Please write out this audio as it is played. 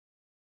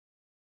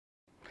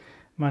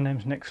My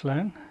name's Nick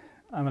Sloan.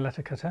 I'm a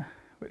letter cutter,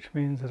 which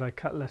means that I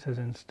cut letters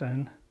in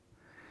stone,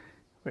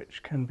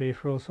 which can be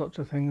for all sorts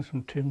of things,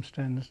 from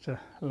tombstones to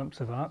lumps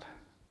of art.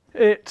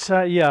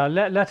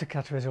 Letter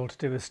cutter is all to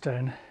do with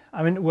stone.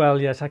 I mean, well,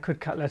 yes, I could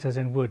cut letters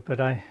in wood,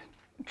 but I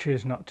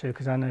choose not to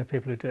because I know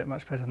people who do it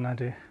much better than I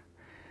do.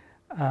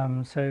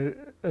 So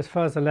as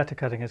far as the letter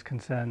cutting is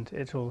concerned,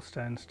 it's all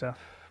stone stuff.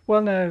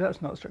 Well, no,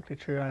 that's not strictly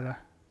true either.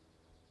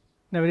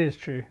 No, it is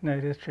true. No,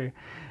 it is true.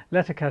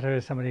 Letter cutter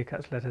is somebody who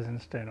cuts letters in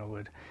stone or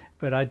wood,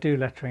 but I do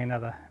lettering in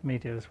other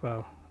media as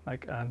well.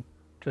 Like I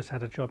just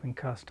had a job in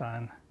cast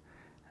iron,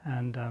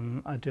 and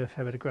I do a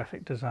fair bit of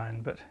graphic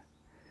design, but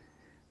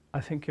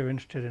I think you're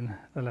interested in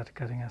the letter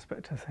cutting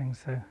aspect of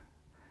things, so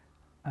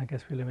I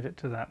guess we limit it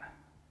to that.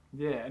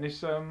 Yeah, and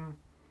it's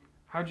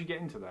how'd you get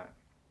into that?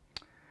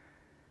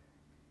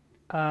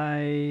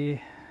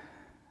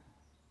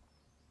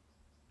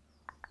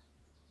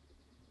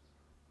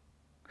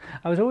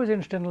 I was always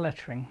interested in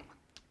lettering,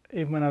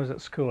 even when I was at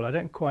school. I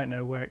don't quite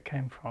know where it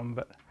came from,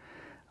 but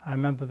I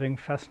remember being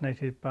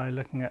fascinated by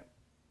looking at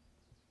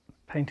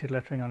painted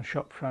lettering on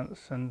shop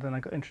fronts, and then I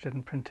got interested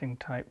in printing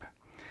type.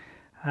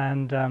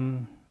 And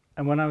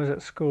when I was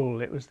at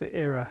school, it was the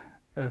era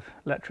of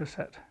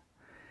Letraset,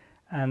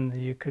 and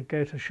you could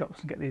go to shops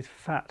and get these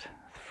fat,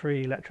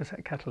 free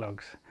Letraset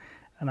catalogues,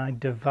 and I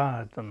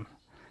devoured them.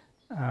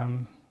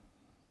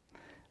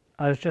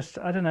 I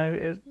don't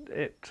know,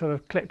 it sort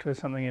of clicked with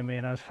something in me,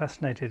 and I was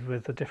fascinated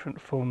with the different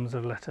forms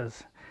of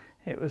letters.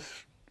 It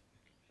was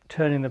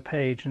turning the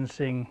page and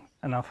seeing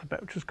an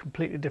alphabet which was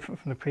completely different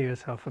from the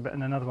previous alphabet,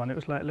 and another one. It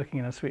was like looking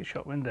in a sweet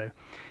shop window,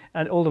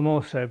 and all the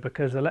more so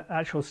because the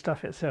actual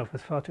stuff itself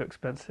was far too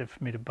expensive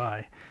for me to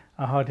buy.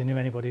 I hardly knew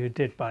anybody who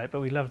did buy it,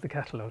 but we loved the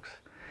catalogues.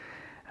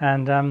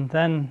 And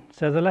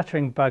so the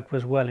lettering bug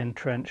was well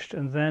entrenched,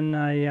 and then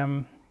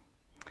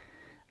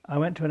I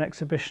went to an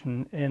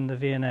exhibition in the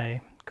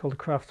V&A called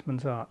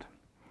Craftsman's Art.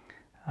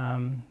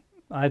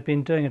 I'd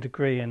been doing a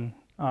degree in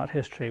art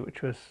history,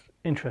 which was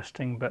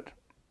interesting but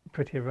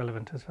pretty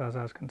irrelevant as far as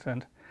I was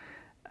concerned.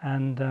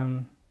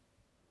 And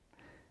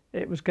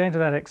it was going to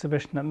that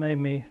exhibition that made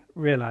me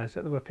realise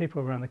that there were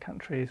people around the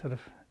country sort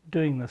of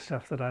doing the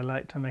stuff that I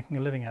liked and making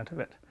a living out of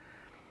it.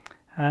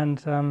 And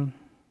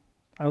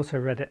I also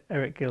read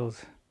Eric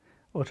Gill's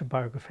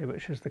autobiography,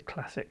 which is the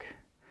classic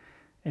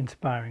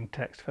inspiring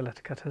text for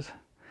letter cutters.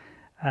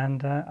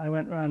 And I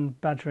went around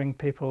badgering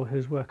people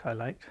whose work I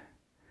liked,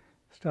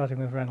 starting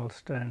with Reynolds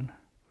Stone.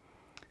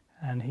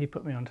 And he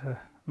put me onto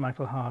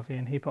Michael Harvey,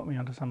 and he put me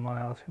onto someone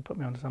else, who put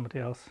me onto somebody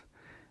else.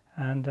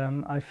 And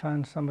I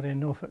found somebody in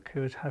Norfolk who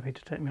was happy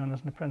to take me on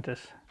as an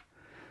apprentice.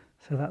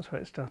 So that's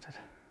where it started.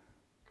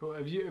 Cool.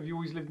 Have you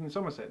always lived in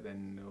Somerset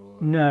then?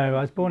 Or? No,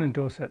 I was born in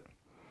Dorset,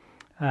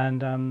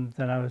 and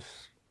then I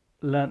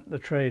learnt the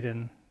trade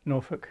in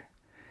Norfolk,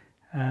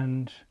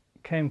 and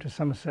came to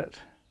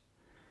Somerset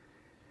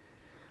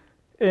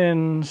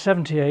in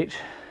 '78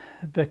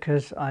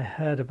 because I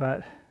heard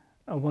about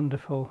a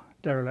wonderful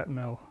derelict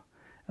mill,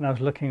 and I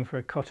was looking for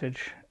a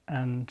cottage,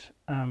 and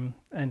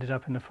ended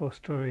up in a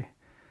 4-storey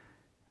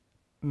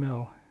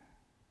mill.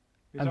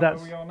 Is that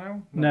where we are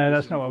now? No,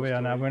 that's not where we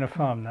are now. We're in a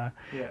farm now.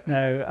 Yeah.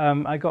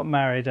 No, I got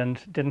married and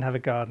didn't have a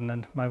garden,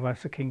 and my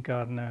wife's a keen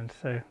gardener, and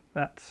so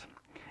that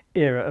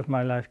era of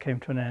my life came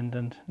to an end,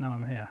 and now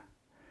I'm here.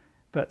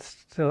 But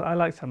still, I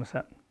like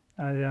Somerset.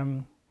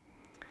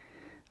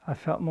 I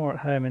felt more at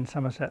home in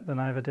Somerset than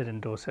I ever did in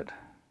Dorset.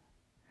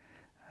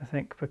 I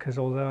think because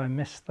although I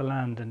miss the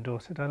land in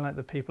Dorset, I like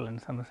the people in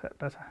Somerset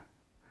better. Okay.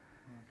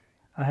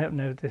 I hope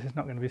this is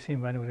not going to be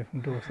seen by anybody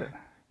from Dorset.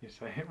 You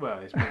say, well,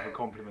 it's more of a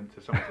compliment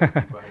to Somerset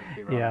people,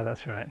 hopefully, right? Yeah,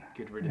 that's right.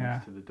 Good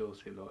riddance to the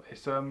Dorset lot.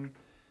 It's so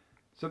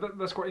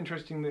that's quite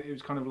interesting that it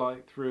was kind of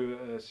like through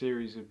a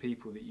series of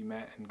people that you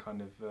met, and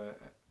kind of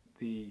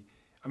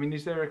I mean,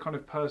 is there a kind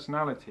of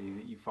personality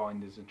that you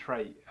find as a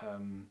trait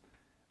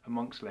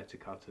amongst letter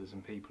cutters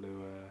and people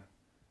who are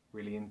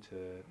really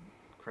into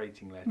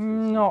creating letters?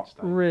 Not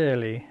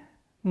really.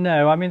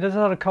 No, I mean, there's a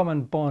lot of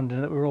common bond in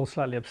that we're all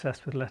slightly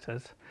obsessed with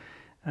letters,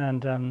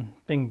 and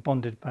being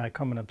bonded by a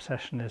common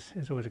obsession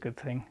is always a good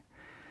thing.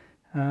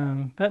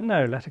 But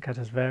no, letter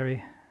cutters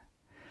vary.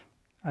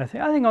 I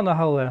think on the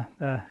whole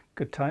they're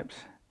good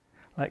types,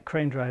 like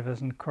crane drivers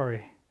and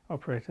quarry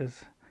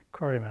operators,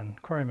 quarrymen.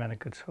 Quarrymen are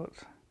good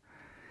sorts.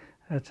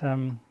 But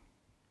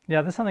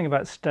yeah, there's something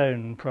about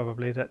stone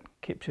probably that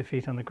keeps your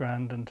feet on the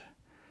ground and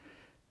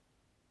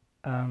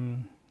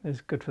is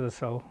good for the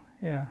soul.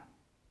 Yeah.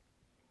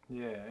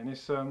 Yeah, and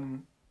it's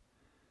and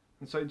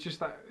so just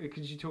that.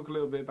 Could you talk a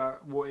little bit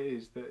about what it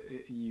is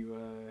that you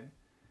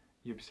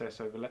obsess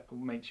over,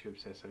 makes you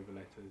obsess over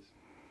letters?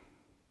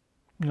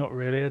 Not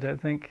really, I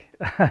don't think.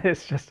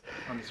 It's just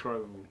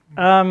undescribable.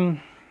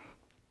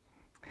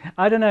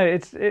 I don't know.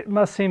 It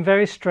must seem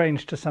very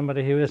strange to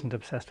somebody who isn't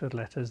obsessed with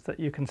letters that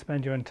you can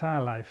spend your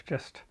entire life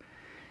just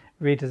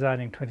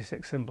redesigning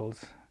 26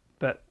 symbols.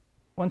 But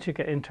once you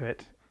get into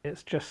it,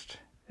 it's just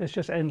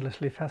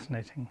endlessly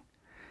fascinating.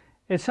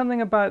 It's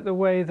something about the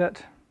way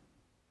that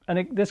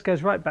this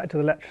goes right back to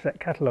the Letraset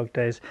catalogue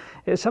days.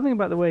 It's something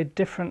about the way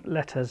different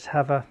letters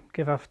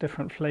give off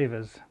different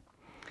flavours.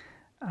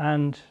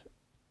 And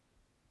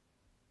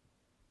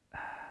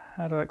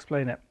how do I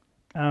explain it?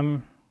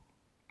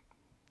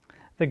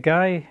 The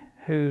guy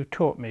who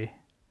taught me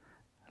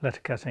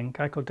letter cutting, a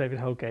guy called David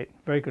Holgate,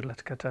 very good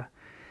letter cutter,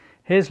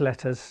 his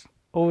letters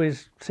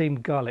always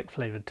seemed garlic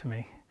flavoured to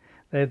me.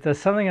 There's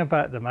something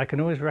about them. I can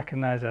always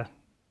recognise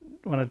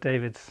one of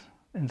David's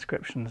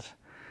inscriptions.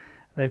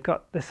 They've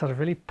got this sort of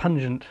really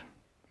pungent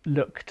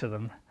look to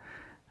them.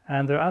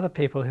 And there are other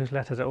people whose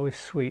letters are always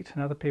sweet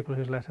and other people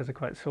whose letters are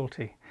quite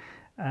salty.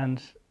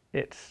 And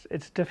it's a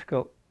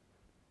difficult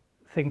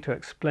thing to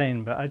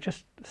explain, but I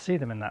just see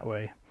them in that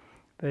way.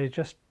 They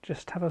just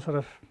have a sort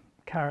of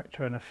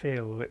character and a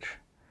feel which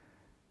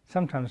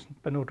sometimes,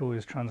 but not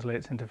always,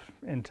 translates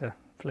into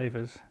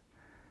flavours.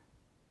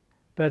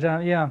 But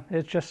yeah,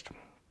 it's just,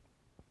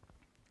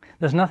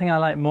 there's nothing I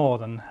like more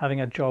than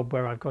having a job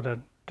where I've got to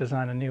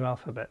design a new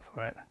alphabet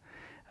for it,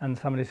 and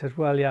somebody says,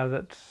 well, yeah,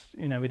 that's,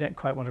 we don't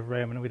quite want a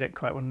Roman, we don't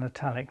quite want an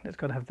italic, it's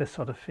got to have this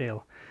sort of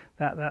feel.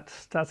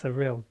 That's a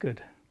real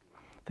good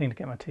thing to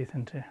get my teeth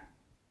into.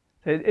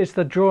 It's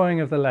the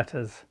drawing of the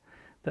letters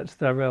that's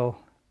the real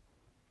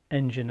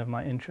engine of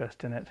my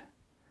interest in it.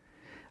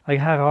 I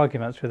have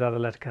arguments with other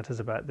letter cutters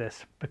about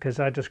this, because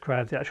I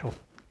describe the actual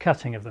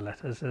cutting of the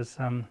letters as,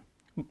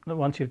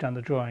 once you've done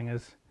the drawing,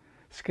 as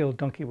skilled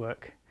donkey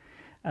work.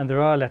 And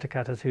there are letter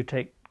cutters who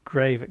take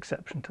grave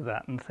exception to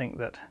that and think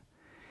that,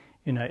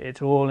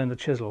 it's all in the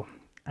chisel.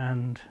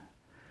 And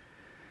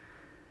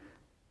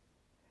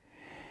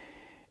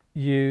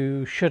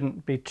you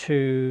shouldn't be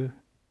too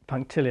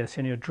punctilious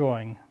in your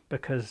drawing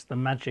because the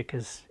magic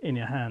is in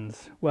your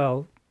hands.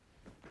 Well,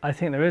 I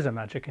think there is a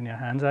magic in your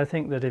hands. I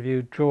think that if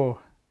you draw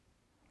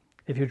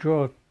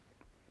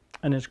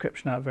an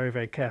inscription out very,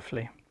 very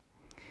carefully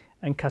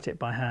and cut it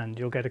by hand,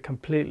 you'll get a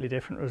completely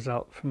different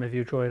result from if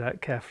you draw it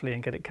out carefully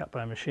and get it cut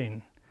by a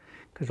machine.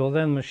 Because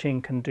although the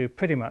machine can do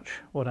pretty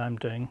much what I'm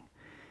doing,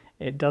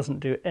 it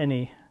doesn't do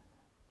any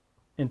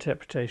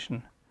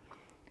interpretation.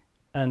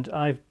 And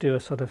I do a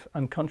sort of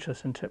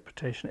unconscious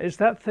interpretation. It's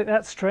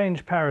that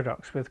strange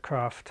paradox with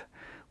craft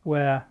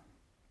where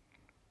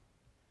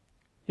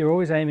you're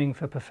always aiming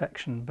for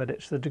perfection, but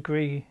it's the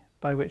degree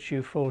by which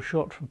you fall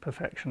short from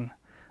perfection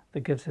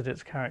that gives it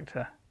its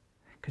character.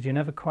 Because you're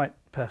never quite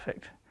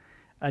perfect.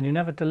 And you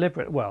never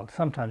well,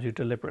 sometimes you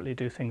deliberately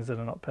do things that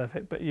are not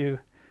perfect, but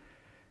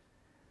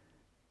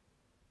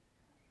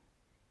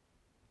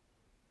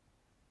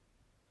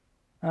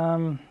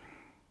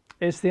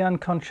it's the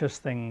unconscious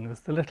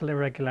things, the little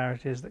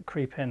irregularities that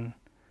creep in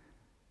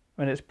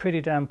when it's pretty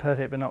damn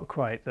perfect but not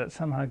quite, that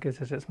somehow gives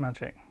it its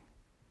magic.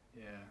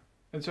 Yeah.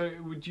 And so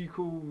would you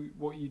call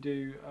what you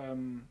do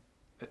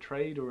a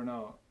trade or an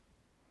art?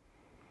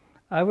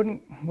 I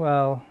wouldn't,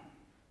 well,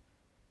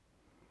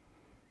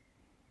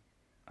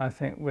 I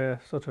think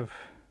we're sort of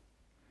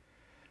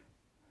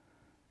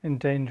in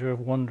danger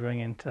of wandering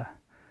into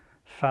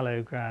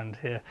fallow ground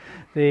here.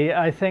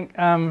 I think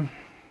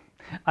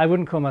I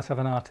wouldn't call myself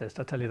an artist,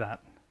 I'll tell you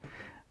that.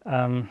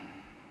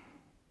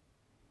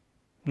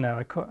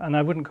 No, and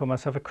I wouldn't call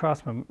myself a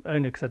craftsman,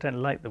 only because I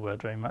don't like the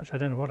word very much. I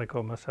don't know what I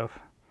call myself.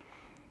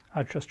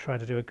 I just try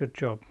to do a good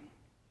job.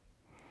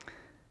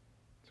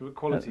 So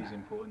quality is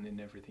important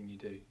in everything you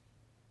do?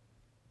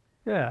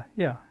 Yeah.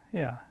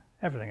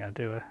 Everything I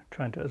do, I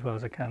try and do it as well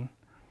as I can.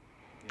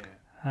 Yeah.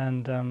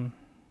 And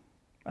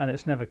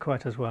it's never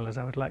quite as well as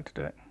I would like to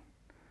do it.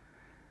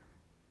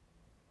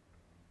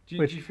 Do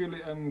you feel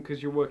it,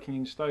 because you're working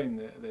in stone,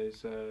 that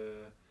there's,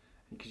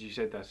 because you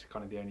said that's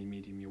kind of the only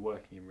medium you're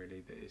working in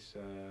really, that it's,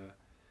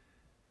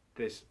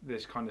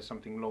 there's kind of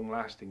something long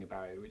lasting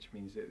about it, which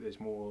means that there's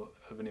more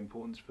of an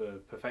importance for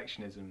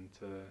perfectionism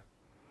to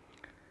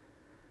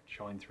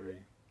shine through?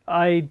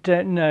 I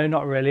don't know,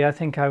 not really. I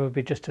think I would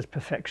be just as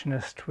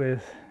perfectionist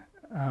with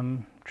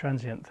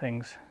transient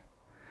things.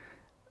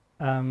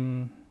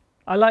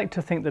 I like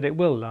to think that it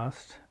will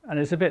last, and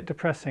it's a bit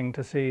depressing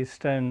to see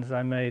stones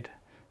I made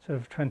sort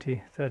of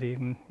 20, 30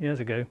 even years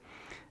ago,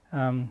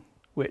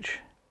 which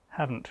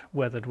haven't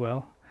weathered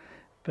well.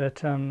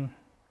 But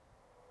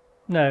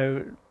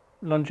no,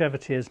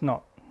 longevity is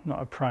not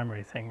a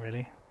primary thing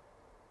really.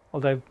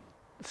 Although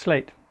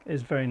slate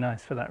is very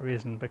nice for that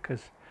reason,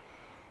 because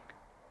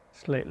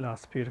slate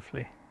lasts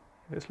beautifully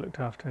if it's looked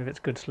after, if it's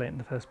good slate in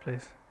the first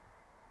place.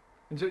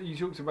 And so you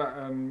talked about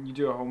you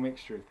do a whole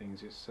mixture of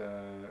things. It's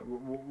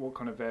what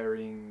kind of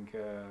varying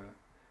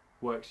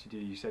works you do?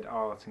 You said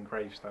art and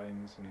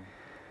gravestones and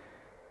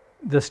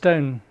the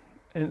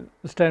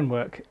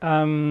stonework.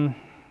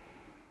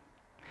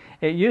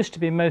 It used to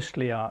be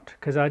mostly art,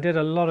 because I did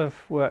a lot of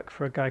work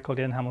for a guy called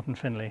Ian Hamilton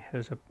Finlay,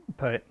 who's a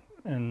poet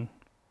in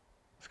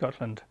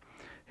Scotland,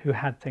 who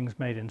had things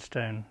made in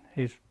stone.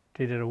 He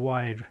did a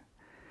wide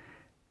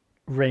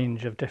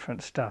range of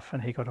different stuff,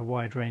 and he got a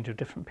wide range of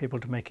different people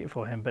to make it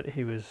for him, but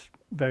he was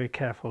very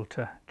careful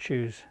to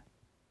choose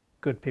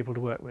good people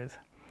to work with.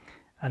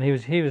 And he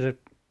was a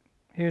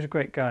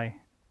great guy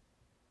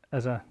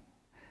as a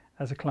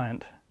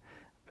client,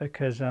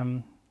 because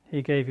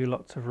he gave you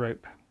lots of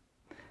rope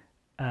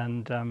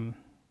and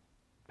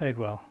paid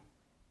well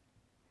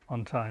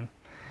on time.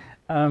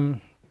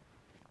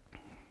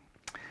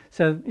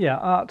 So yeah,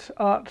 art.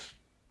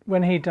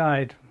 When he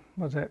died,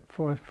 was it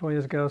 4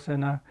 years ago or so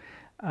now?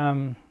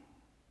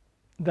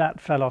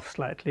 That fell off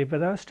slightly, but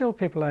there are still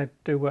people I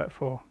do work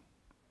for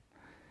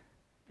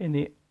in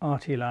the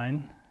arty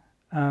line.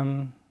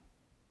 Some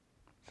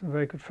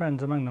very good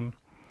friends among them.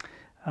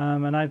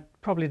 And I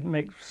probably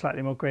make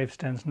slightly more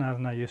gravestones now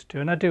than I used to.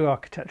 And I do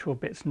architectural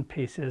bits and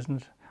pieces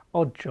and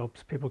odd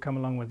jobs people come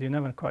along with. You're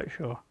never quite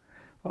sure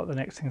what the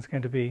next thing's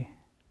going to be.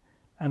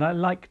 And I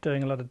like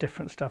doing a lot of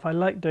different stuff. I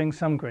like doing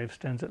some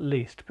gravestones at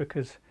least,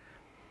 because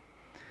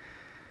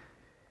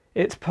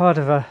it's part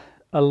of a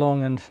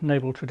long and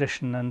noble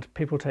tradition, and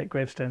people take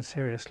gravestones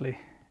seriously.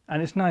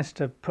 And it's nice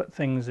to put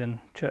things in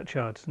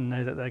churchyards and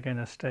know that they're going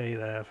to stay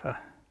there for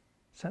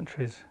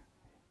centuries,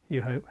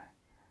 you hope.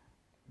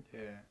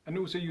 Yeah, and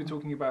also you were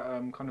talking about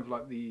kind of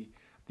like the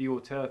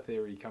auteur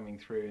theory coming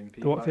through in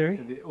people. The what theory?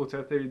 The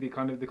auteur theory, the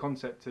kind of the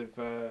concept of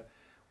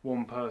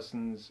one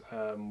person's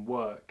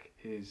work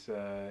is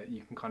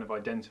you can kind of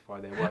identify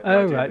their work.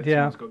 Oh, right, yeah.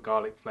 Someone's got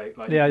garlic flake,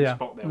 like Yeah, you yeah. can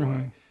spot their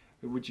work.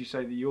 Would you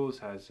say that yours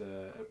has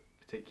a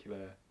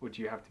particular, or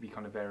do you have to be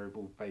kind of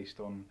variable based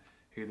on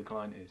who the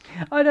client is?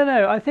 I don't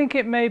know. I think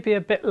it may be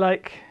a bit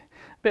like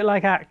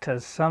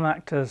actors. Some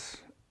actors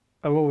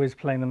are always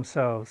playing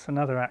themselves, and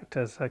other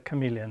actors are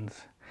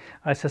chameleons.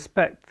 I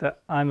suspect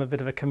that I'm a bit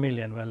of a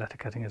chameleon where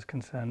lettercutting is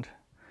concerned.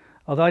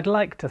 Although I'd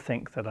like to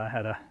think that I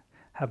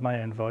had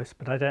my own voice,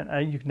 but I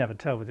don't. You can never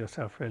tell with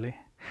yourself, really.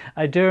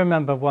 I do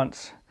remember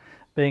once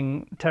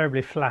being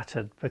terribly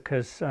flattered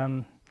because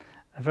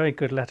a very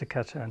good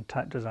lettercutter and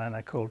type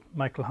designer called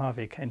Michael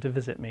Harvey came to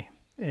visit me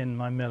in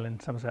my mill in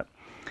Somerset,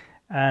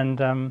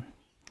 and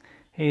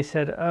he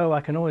said, "Oh, I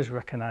can always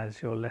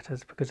recognise your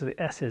letters because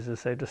the S's are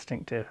so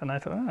distinctive." And I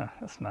thought, "Oh,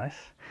 that's nice."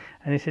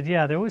 And he said,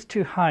 "Yeah, they're always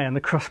too high on the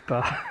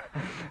crossbar."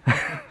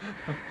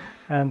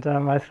 And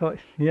I thought,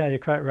 "Yeah, you're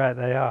quite right,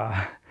 they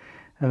are."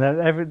 And then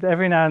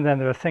every now and then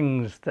there are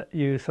things that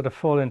you sort of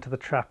fall into the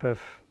trap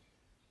of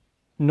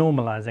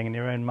normalising in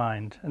your own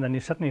mind, and then you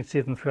suddenly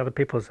see them through other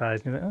people's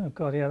eyes, and you think, "Oh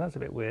God, yeah, that's a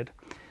bit weird."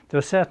 There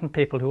are certain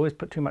people who always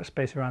put too much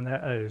space around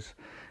their O's,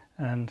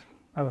 and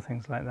other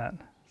things like that.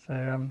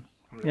 So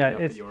yeah,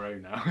 it's your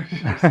own now.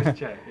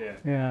 Yeah.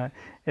 Yeah,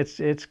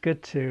 it's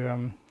good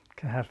to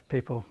have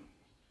people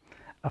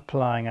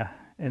applying a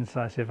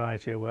incisive eye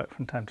to your work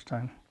from time to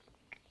time.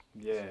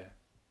 Yeah,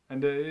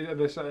 and are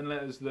there certain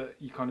letters that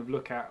you kind of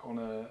look at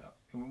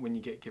when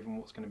you get given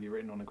what's going to be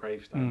written on a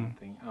gravestone and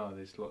think, oh,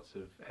 there's lots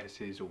of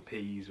S's or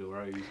P's or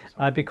O's or something?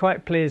 I'd be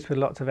quite pleased with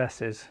lots of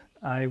S's.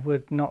 I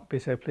would not be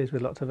so pleased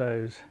with lots of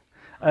O's.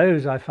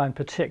 O's I find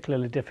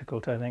particularly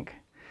difficult, I think.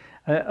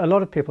 A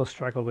lot of people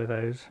struggle with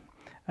O's,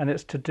 and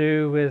it's to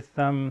do with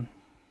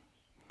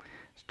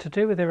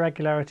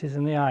irregularities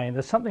in the eye. And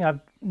there's something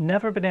I've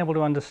never been able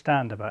to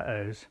understand about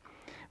O's,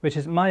 which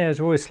is my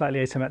O's are always slightly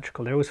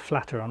asymmetrical. They're always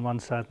flatter on one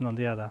side than on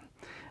the other,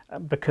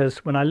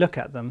 because when I look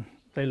at them,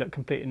 they look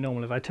completely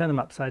normal. If I turn them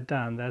upside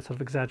down, they're sort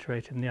of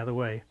exaggerated in the other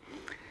way.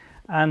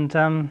 And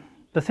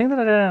the thing that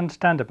I don't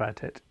understand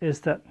about it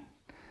is that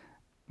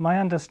my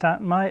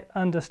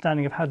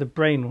understanding of how the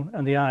brain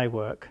and the eye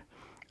work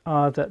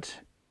are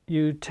that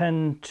you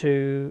tend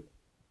to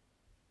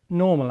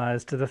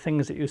normalize to the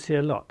things that you see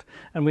a lot.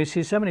 And we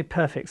see so many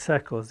perfect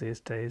circles these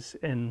days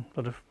in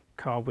sort of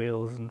car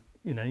wheels and,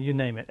 you know, you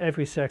name it.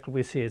 Every circle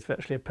we see is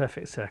virtually a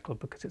perfect circle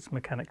because it's a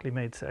mechanically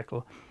made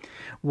circle.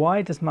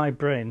 Why does my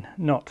brain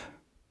not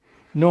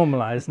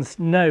normalize and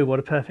know what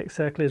a perfect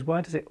circle is?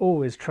 Why does it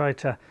always try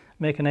to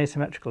make an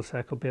asymmetrical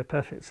circle be a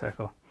perfect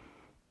circle?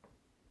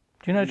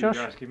 Do you know, Josh?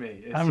 You're asking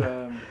me. It's,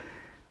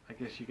 I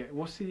guess you get.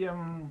 What's the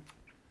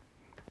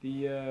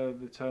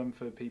term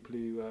for people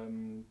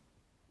who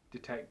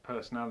detect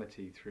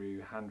personality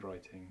through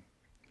handwriting?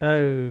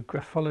 Oh,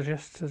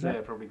 graphologists, is it?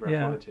 Yeah, probably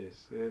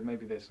graphologists. Yeah.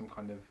 Maybe there's some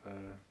kind of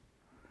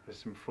there's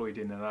some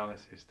Freudian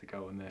analysis to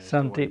go on there.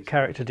 Some deep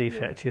character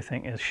defect you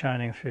think is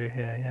shining through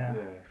here. Yeah,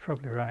 yeah.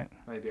 Probably right.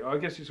 Maybe. I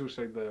guess it's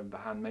also the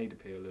handmade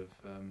appeal of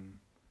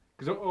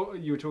because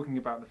you were talking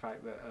about the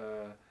fact that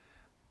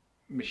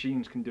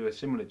machines can do a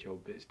similar job,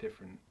 but it's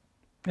different.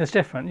 It's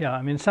different, yeah.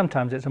 I mean,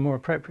 sometimes it's a more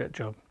appropriate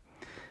job,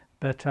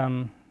 but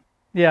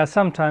yeah,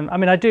 sometimes. I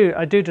mean, I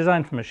do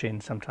design for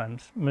machines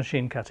sometimes,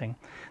 machine cutting.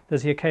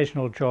 There's the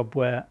occasional job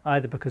where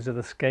either because of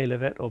the scale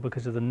of it or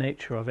because of the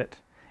nature of it,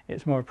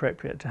 it's more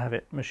appropriate to have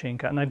it machine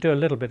cut. And I do a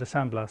little bit of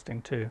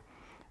sandblasting too,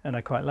 and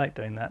I quite like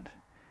doing that.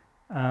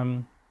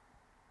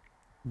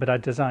 But I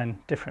design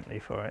differently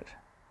for it.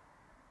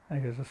 There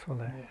goes a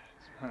swallow. Yeah,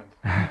 it's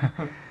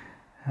mad.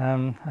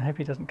 I hope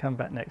he doesn't come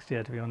back next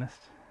year, to be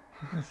honest.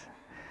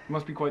 It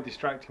must be quite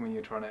distracting when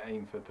you're trying to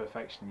aim for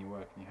perfection in your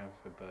work and you have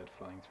a bird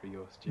flying through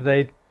your studio.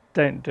 They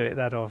don't do it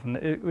that often.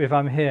 If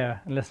I'm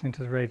here and listening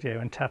to the radio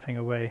and tapping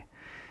away,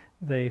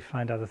 they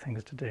find other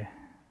things to do.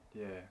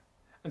 Yeah.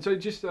 And so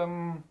just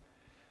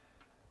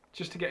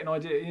just to get an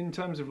idea, in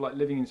terms of like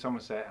living in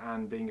Somerset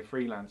and being a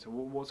freelancer,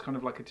 what's kind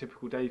of like a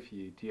typical day for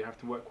you? Do you have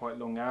to work quite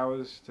long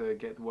hours to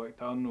get the work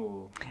done,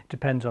 or?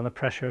 Depends on the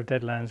pressure of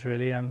deadlines,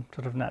 really. I'm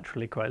sort of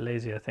naturally quite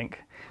lazy, I think.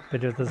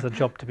 But if there's a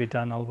job to be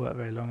done, I'll work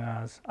very long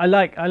hours. I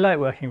like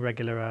working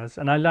regular hours,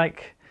 and I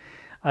like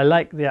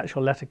the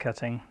actual letter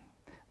cutting.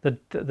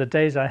 The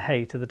days I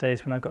hate are the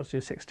days when I've got to do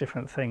 6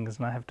 different things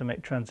and I have to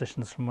make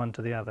transitions from one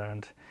to the other,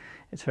 and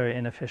it's very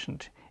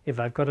inefficient. If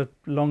I've got a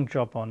long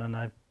job on and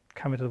I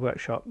come into the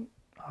workshop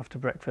after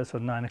breakfast or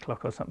 9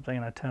 o'clock or something,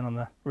 and I turn on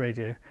the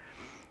radio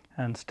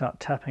and start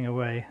tapping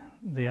away,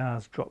 the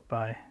hours drop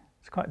by.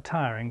 It's quite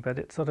tiring, but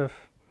it's sort of,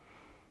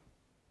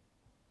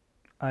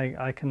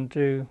 I can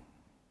do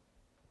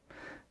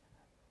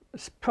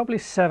probably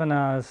 7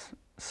 hours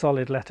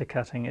solid letter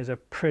cutting is a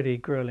pretty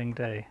grueling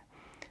day.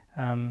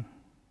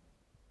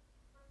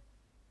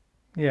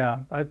 Yeah,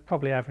 I'd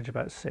probably average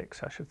about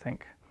 6, I should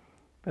think,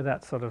 but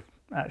that's sort of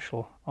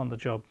actual on the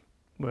job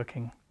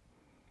working.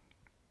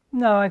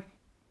 No,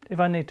 if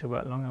I need to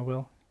work long, I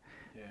will.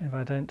 Yeah. If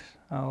I don't,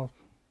 I'll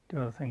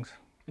do other things.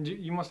 And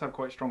you must have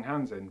quite strong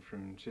hands then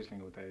from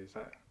chiseling all day. Is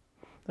that?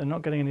 They're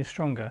not getting any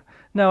stronger.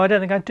 No, I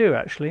don't think I do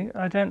actually.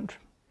 I don't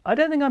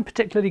think I'm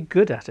particularly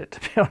good at it, to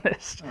be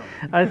honest. Oh.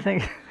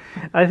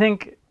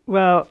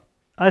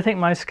 I think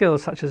my skill,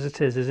 such as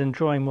it is in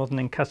drawing more than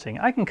in cutting.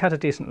 I can cut a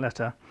decent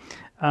letter,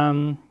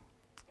 and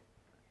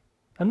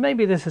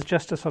maybe this is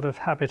just a sort of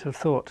habit of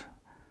thought.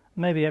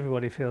 Maybe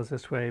everybody feels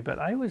this way, but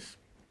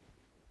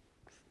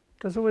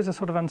there's always a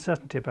sort of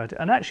uncertainty about it.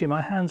 And actually,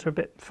 my hands are a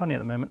bit funny at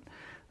the moment.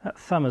 That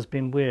thumb has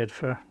been weird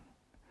for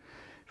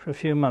a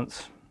few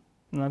months,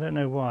 and I don't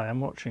know why. I'm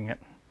watching it.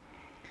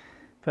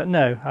 But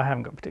no, I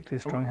haven't got particularly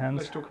strong hands.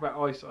 Let's talk about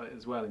eyesight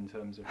as well in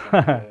terms of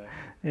like,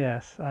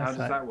 yes. How does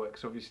that work?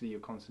 Because obviously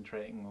you're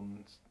concentrating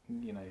on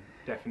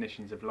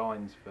definitions of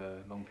lines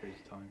for long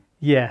periods of time.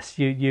 Yes,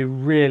 you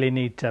really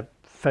need to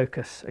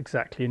focus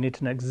exactly. You need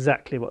to know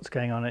exactly what's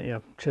going on at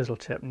your chisel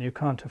tip, and you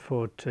can't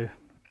afford to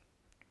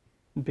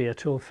be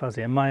at all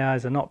fuzzy. And my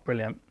eyes are not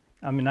brilliant.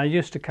 I mean, I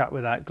used to cut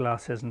without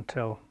glasses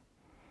until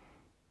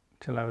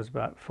I was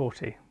about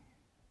 40,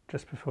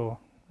 just before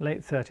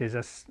late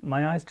 30s.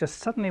 My eyes just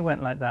suddenly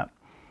went like that,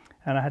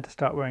 and I had to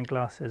start wearing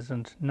glasses.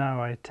 And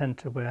now I tend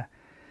to wear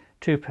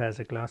 2 pairs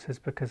of glasses,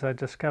 because I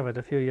discovered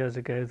a few years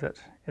ago that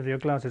if your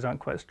glasses aren't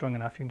quite strong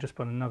enough, you can just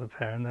put another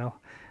pair and they'll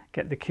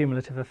get the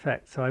cumulative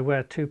effect. So I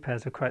wear 2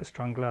 pairs of quite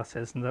strong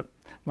glasses, and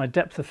my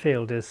depth of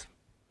field is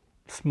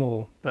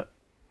small, but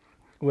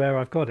where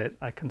I've got it,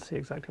 I can see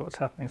exactly what's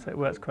happening, so it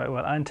works quite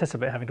well. I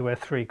anticipate having to wear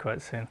 3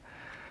 quite soon.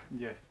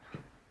 Yeah.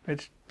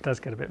 Which does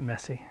get a bit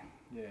messy.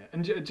 Yeah,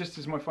 and just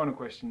as my final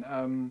question,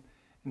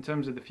 in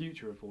terms of the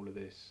future of all of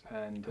this,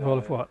 and All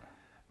of what?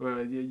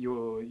 Well,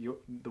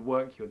 the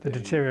work you're doing. The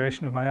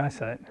deterioration of my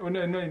eyesight. Oh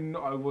no,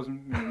 I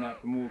wasn't meaning that,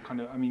 but more kind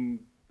of. I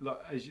mean, like,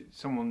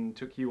 someone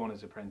took you on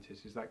as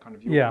apprentice. Is that kind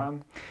of your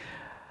plan?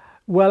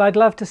 Well, I'd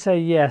love to say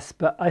yes,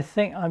 but I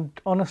think I'm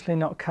honestly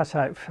not cut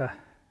out for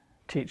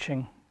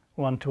teaching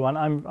one-to-one.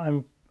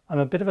 I'm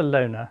a bit of a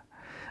loner.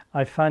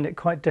 I find it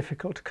quite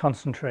difficult to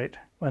concentrate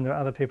when there are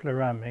other people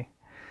around me,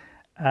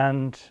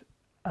 and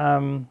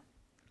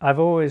I've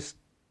always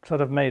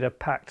sort of made a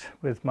pact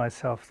with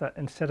myself that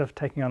instead of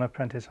taking on an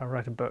apprentice, I'll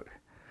write a book,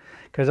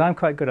 because I'm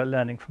quite good at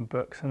learning from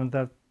books.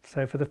 And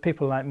so for the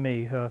people like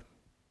me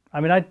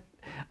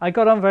I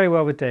got on very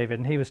well with David,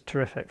 and he was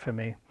terrific for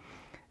me.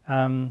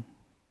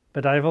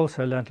 But I've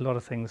also learned a lot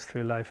of things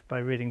through life by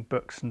reading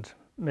books and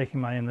making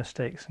my own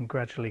mistakes and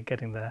gradually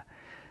getting there.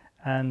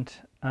 And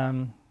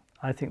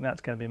I think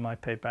that's going to be my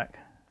payback,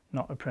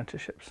 not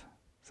apprenticeships,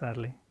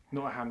 sadly.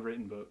 Not a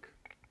handwritten book.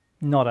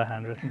 Not a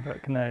handwritten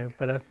book, no,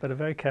 but a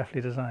very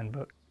carefully designed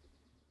book.